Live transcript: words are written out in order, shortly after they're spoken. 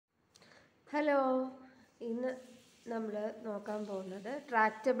Hello, ഇന്ന് നമ്മൾ നോക്കാൻ പോകുന്നത്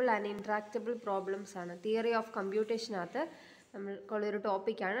ട്രാക്റ്റബിൾ ആൻഡ് ഇൻട്രാക്റ്റബിൾ പ്രോബ്ലംസ് ആണ്. തിയറി ഓഫ് കമ്പ്യൂട്ടേഷനകത്ത് നമ്മൾക്കുള്ളൊരു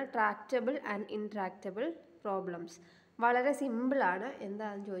ടോപ്പിക്കാണ് ട്രാക്റ്റബിൾ ആൻഡ് ഇൻട്രാക്റ്റബിൾ പ്രോബ്ലംസ്. വളരെ സിമ്പിളാണ്.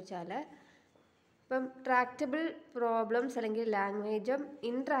 എന്താണെന്ന് ചോദിച്ചാൽ, ഇപ്പം ട്രാക്റ്റബിൾ പ്രോബ്ലംസ് അല്ലെങ്കിൽ ലാംഗ്വേജും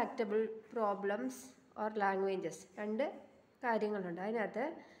ഇൻട്രാക്റ്റബിൾ പ്രോബ്ലംസ് ഓർ ലാംഗ്വേജസ് രണ്ട് കാര്യങ്ങളുണ്ട്. അതിനകത്ത്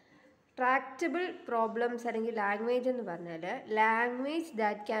ട്രാക്റ്റബിൾ പ്രോബ്ലംസ് അല്ലെങ്കിൽ ലാംഗ്വേജ് എന്ന് പറഞ്ഞാൽ language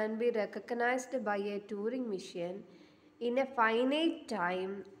that can be recognised by A Turing machine in A finite time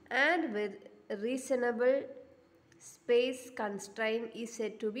and with reasonable space constrain is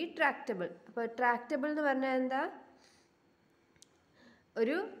said to B tractable. അപ്പോൾ tractable എന്ന് പറഞ്ഞാൽ എന്താ?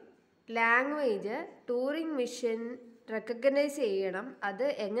 ഒരു ലാംഗ്വേജ് ട്യൂറിംഗ് മെഷീൻ റെക്കഗ്നൈസ് ചെയ്യണം. അത്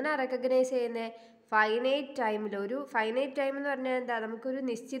എങ്ങനെയാണ് റെക്കഗ്നൈസ് ചെയ്യുന്നത്? ഫൈനൈറ്റ് ടൈമിൽ. ഒരു ഫൈനൈറ്റ് ടൈം എന്ന് പറഞ്ഞാൽ എന്താ? നമുക്കൊരു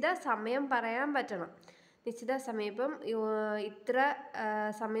നിശ്ചിത സമയം പറയാൻ പറ്റണം. നിശ്ചിത സമയം, ഇപ്പം ഇത്ര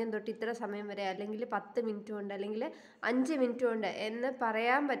സമയം തൊട്ട് ഇത്ര സമയം വരെ, അല്ലെങ്കിൽ 10 മിനിറ്റ് കൊണ്ട്, അല്ലെങ്കിൽ 5 മിനിറ്റ് കൊണ്ട് എന്ന്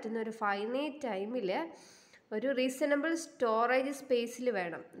പറയാൻ പറ്റുന്ന ഒരു ഫൈനൈറ്റ് ടൈമിൽ ഒരു റീസണബിൾ സ്റ്റോറേജ് സ്പേസിൽ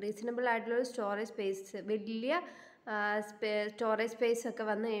വേണം. റീസണബിൾ ആയിട്ടുള്ളൊരു സ്റ്റോറേജ് സ്പേസ്, വലിയ സ്റ്റോറേജ് സ്പേസ് ഒക്കെ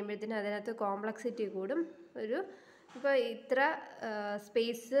വന്നു കഴിയുമ്പോഴത്തേനും അതിനകത്ത് കോംപ്ലക്സിറ്റി കൂടും. ഇപ്പോൾ ഇത്ര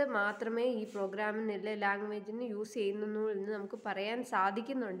സ്പേസ് മാത്രമേ ഈ പ്രോഗ്രാമിന് ലാംഗ്വേജിന് യൂസ് ചെയ്യുന്നു എന്ന് നമുക്ക് പറയാൻ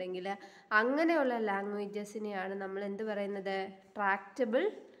സാധിക്കുന്നുണ്ടെങ്കിൽ അങ്ങനെയുള്ള ലാംഗ്വേജസിനെയാണ് നമ്മൾ എന്ത് പറയുന്നത്? ട്രാക്റ്റബിൾ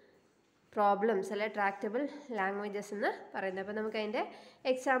പ്രോബ്ലംസ് അല്ലെ ട്രാക്റ്റബിൾ ലാംഗ്വേജസ് എന്ന് പറയുന്നത്. അപ്പോൾ നമുക്ക് അതിൻ്റെ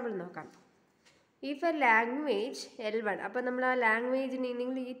എക്സാമ്പിൾ നോക്കാം. ഇഫ് എ ലാംഗ്വേജ് L1, അപ്പോൾ നമ്മൾ ആ ലാംഗ്വേജിന്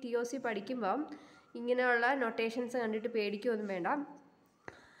നിങ്ങൾ ഈ TOC പഠിക്കുമ്പം ഇങ്ങനെയുള്ള നൊട്ടേഷൻസ് കണ്ടിട്ട് പേടിക്കുകയൊന്നും വേണ്ട.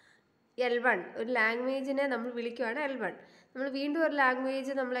 L1 ഒരു ലാംഗ്വേജിനെ നമ്മൾ വിളിക്കുകയാണ് L1. നമ്മൾ വീണ്ടും ഒരു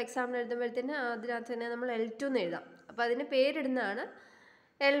ലാംഗ്വേജ് നമ്മൾ എക്സാമിന് എഴുതുമ്പോഴത്തേന് അതിനകത്ത് തന്നെ നമ്മൾ L2 എന്ന് എഴുതാം. അപ്പോൾ അതിന് പേരിടുന്നതാണ്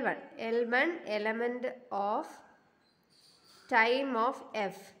L1. L1 element of time of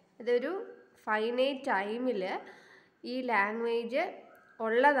F. ഇതൊരു ഫൈനൈറ്റ് ടൈമിൽ ഈ ലാംഗ്വേജ്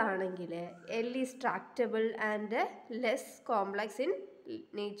ഉള്ളതാണെങ്കിൽ L is tractable and less complex in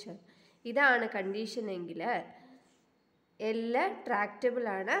nature. ഇതാണ് കണ്ടീഷൻ എങ്കിൽ L ട്രാക്റ്റബിൾ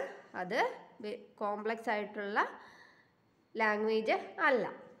ആണ്, അത് കോംപ്ലക്സ് ആയിട്ടുള്ള ലാംഗ്വേജ് അല്ല.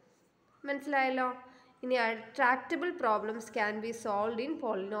 മനസ്സിലായല്ലോ? ഇനി tractable problems can be solved in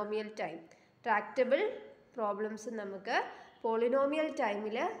polynomial time. Tractable problems നമുക്ക് പോളിനോമിയൽ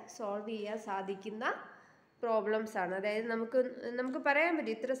ടൈമിൽ സോൾവ് ചെയ്യാൻ സാധിക്കുന്ന പ്രോബ്ലംസ് ആണ്. അതായത് നമുക്ക് പറയാൻ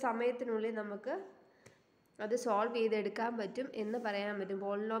പറ്റും ഇത്ര സമയത്തിനുള്ളിൽ നമുക്ക് അത് സോൾവ് ചെയ്തെടുക്കാൻ പറ്റും എന്ന് പറയാൻ പറ്റും.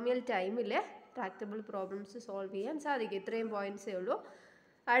 പോളിനോമിയൽ ടൈമിൽ ട്രാക്റ്റബിൾ പ്രോബ്ലംസ് സോൾവ് ചെയ്യാൻ സാധിക്കും. ഇത്രയും പോയിൻറ്റ്സേ ഉള്ളൂ.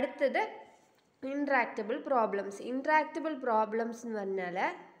 അടുത്തത് ഇൻട്രാക്റ്റബിൾ പ്രോബ്ലംസ്. ഇൻട്രാക്റ്റബിൾ പ്രോബ്ലംസ് എന്ന് പറഞ്ഞാൽ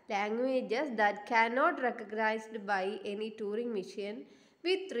languages that cannot recognised by any Turing machine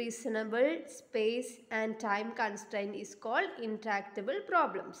with reasonable space and time constrain is called intractable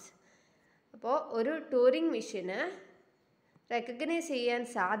problems. അപ്പോൾ ഒരു ട്യൂറിംഗ് മെഷീന് റെക്കഗ്നൈസ് ചെയ്യാൻ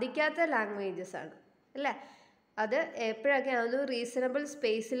സാധിക്കാത്ത ലാംഗ്വേജസ് ആണ് അല്ലേ? അത് എപ്പോഴൊക്കെ അത് റീസണബിൾ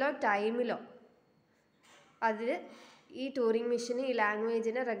സ്പേസിലോ ടൈമിലോ അതിൽ ഈ ട്യൂറിംഗ് മെഷീന് ഈ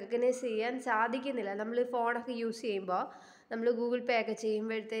ലാംഗ്വേജിനെ റെക്കഗ്നൈസ് ചെയ്യാൻ സാധിക്കുന്നില്ല. നമ്മൾ ഫോണൊക്കെ യൂസ് ചെയ്യുമ്പോൾ, നമ്മൾ ഗൂഗിൾ പേ ഒക്കെ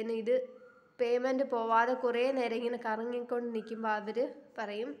ചെയ്യുമ്പോഴത്തേന് ഇത് പേയ്മെൻറ്റ് പോവാതെ കുറേ നേരം ഇങ്ങനെ കറങ്ങിക്കൊണ്ട് നിൽക്കുമ്പോൾ അവർ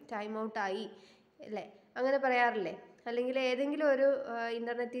പറയും ടൈം ഔട്ടായി അല്ലേ? അങ്ങനെ പറയാറില്ലേ? അല്ലെങ്കിൽ ഏതെങ്കിലും ഒരു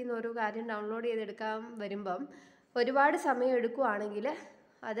ഇൻ്റർനെറ്റിൽ നിന്ന് ഒരു കാര്യം ഡൗൺലോഡ് ചെയ്തെടുക്കാൻ വരുമ്പം ഒരുപാട് സമയം എടുക്കുകയാണെങ്കിൽ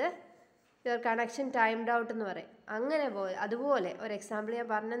അത് യുവർ കണക്ഷൻ ടൈംഡ് ഔട്ട് എന്ന് പറയും. അങ്ങനെ അതുപോലെ ഒരു എക്സാമ്പിൾ ഞാൻ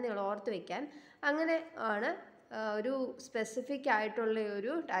പറഞ്ഞെന്നേ ഉള്ളൂ, ഓർത്ത് വയ്ക്കാൻ. അങ്ങനെ ആണ് ഒരു സ്പെസിഫിക് ആയിട്ടുള്ള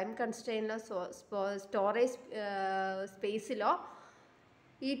ഒരു ടൈം കൺസ്ട്രെയിനിലോ സ്റ്റോറേജ് സ്പേസിലോ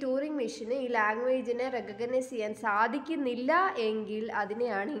ഈ ട്യൂറിംഗ് മെഷീന് ഈ ലാംഗ്വേജിനെ റെക്കഗ്നൈസ് ചെയ്യാൻ സാധിക്കുന്നില്ല എങ്കിൽ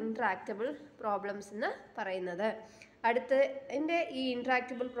അതിനെയാണ് ഇൻട്രാക്റ്റബിൾ പ്രോബ്ലംസ് എന്ന് പറയുന്നത്. അടുത്ത എൻ്റെ ഈ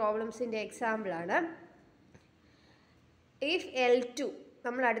ഇൻട്രാക്റ്റബിൾ പ്രോബ്ലംസിൻ്റെ എക്സാമ്പിളാണ് ഇഫ് L2,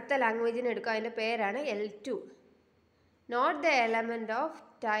 നമ്മൾ അടുത്ത ലാംഗ്വേജിന് എടുക്കുക, അതിൻ്റെ പേരാണ് L2. Not the element of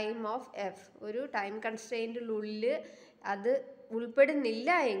time of F. ഒരു ടൈം കൺസ്ട്രെയിൻറ്റിനുള്ളിൽ അത്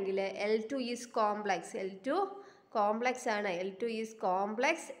ഉൾപ്പെടുന്നില്ല എങ്കിൽ L2 is complex. L2 complex ആണ്. L2 is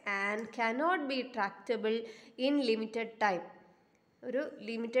complex and cannot be tractable in limited time. ഒരു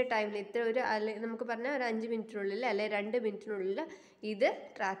ലിമിറ്റഡ് ടൈമിൽ ഇത്ര നമുക്ക് പറഞ്ഞാൽ ഒരു 5 മിനിറ്റിനുള്ളിൽ അല്ലെ 2 മിനിറ്റിനുള്ളിൽ ഇത്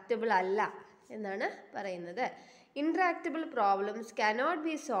ട്രാക്റ്റബിൾ അല്ല എന്നാണ് പറയുന്നത്. Intractable problems cannot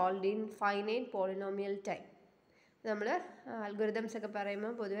be solved in finite polynomial time. നമ്മൾ അൽഗോരിതംസ് ഒക്കെ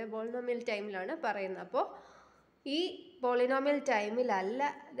പറയുമ്പോൾ പൊതുവെ പോളിനോമിയൽ ടൈമിലാണ് പറയുന്നത്. അപ്പോൾ ഈ പോളിനോമിയൽ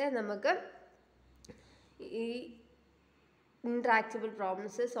ടൈമിലല്ലാതെ നമുക്ക് ഈ ഇൻട്രാക്റ്റബിൾ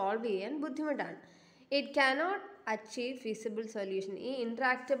പ്രോബ്ലംസ് സോൾവ് ചെയ്യാൻ ബുദ്ധിമുട്ടാണ്. It cannot achieve feasible solution. ഈ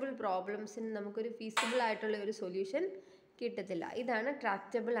ഇൻട്രാക്റ്റബിൾ പ്രോബ്ലംസിന് നമുക്കൊരു ഫീസിബിൾ ആയിട്ടുള്ള ഒരു സൊല്യൂഷൻ കിട്ടത്തില്ല. ഇതാണ്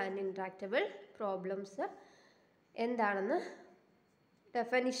ട്രാക്റ്റബിൾ ആൻഡ് ഇൻട്രാക്റ്റബിൾ പ്രോബ്ലംസ് എന്താണെന്ന്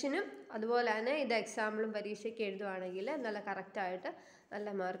ഡെഫിനിഷനും അതുപോലെ തന്നെ ഇത് എക്സാമ്പിളും പരീക്ഷയ്ക്ക് എഴുതുവാണെങ്കിൽ നല്ല കറക്റ്റായിട്ട് നല്ല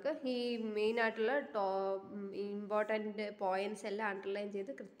മാർക്ക് ഈ മെയിനായിട്ടുള്ള ഇമ്പോർട്ടൻറ്റ് പോയിൻറ്റ്സ് എല്ലാം അണ്ടർലൈൻ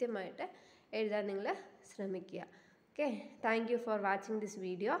ചെയ്ത് കൃത്യമായിട്ട് എഴുതാൻ നിങ്ങൾ ശ്രമിക്കുക. Okay, thank you for watching this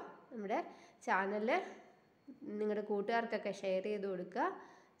video. നമ്മുടെ ചാനൽ നിങ്ങളുടെ കൂട്ടുകാർക്കൊക്കെ ഷെയർ ചെയ്ത് കൊടുക്കുക,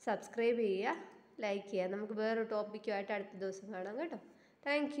 സബ്സ്ക്രൈബ് ചെയ്യുക, ലൈക്ക് ചെയ്യുക. നമുക്ക് വേറൊരു ടോപ്പിക്കുമായിട്ട് അടുത്ത ദിവസം കാണാം കേട്ടോ.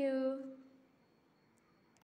 Thank you.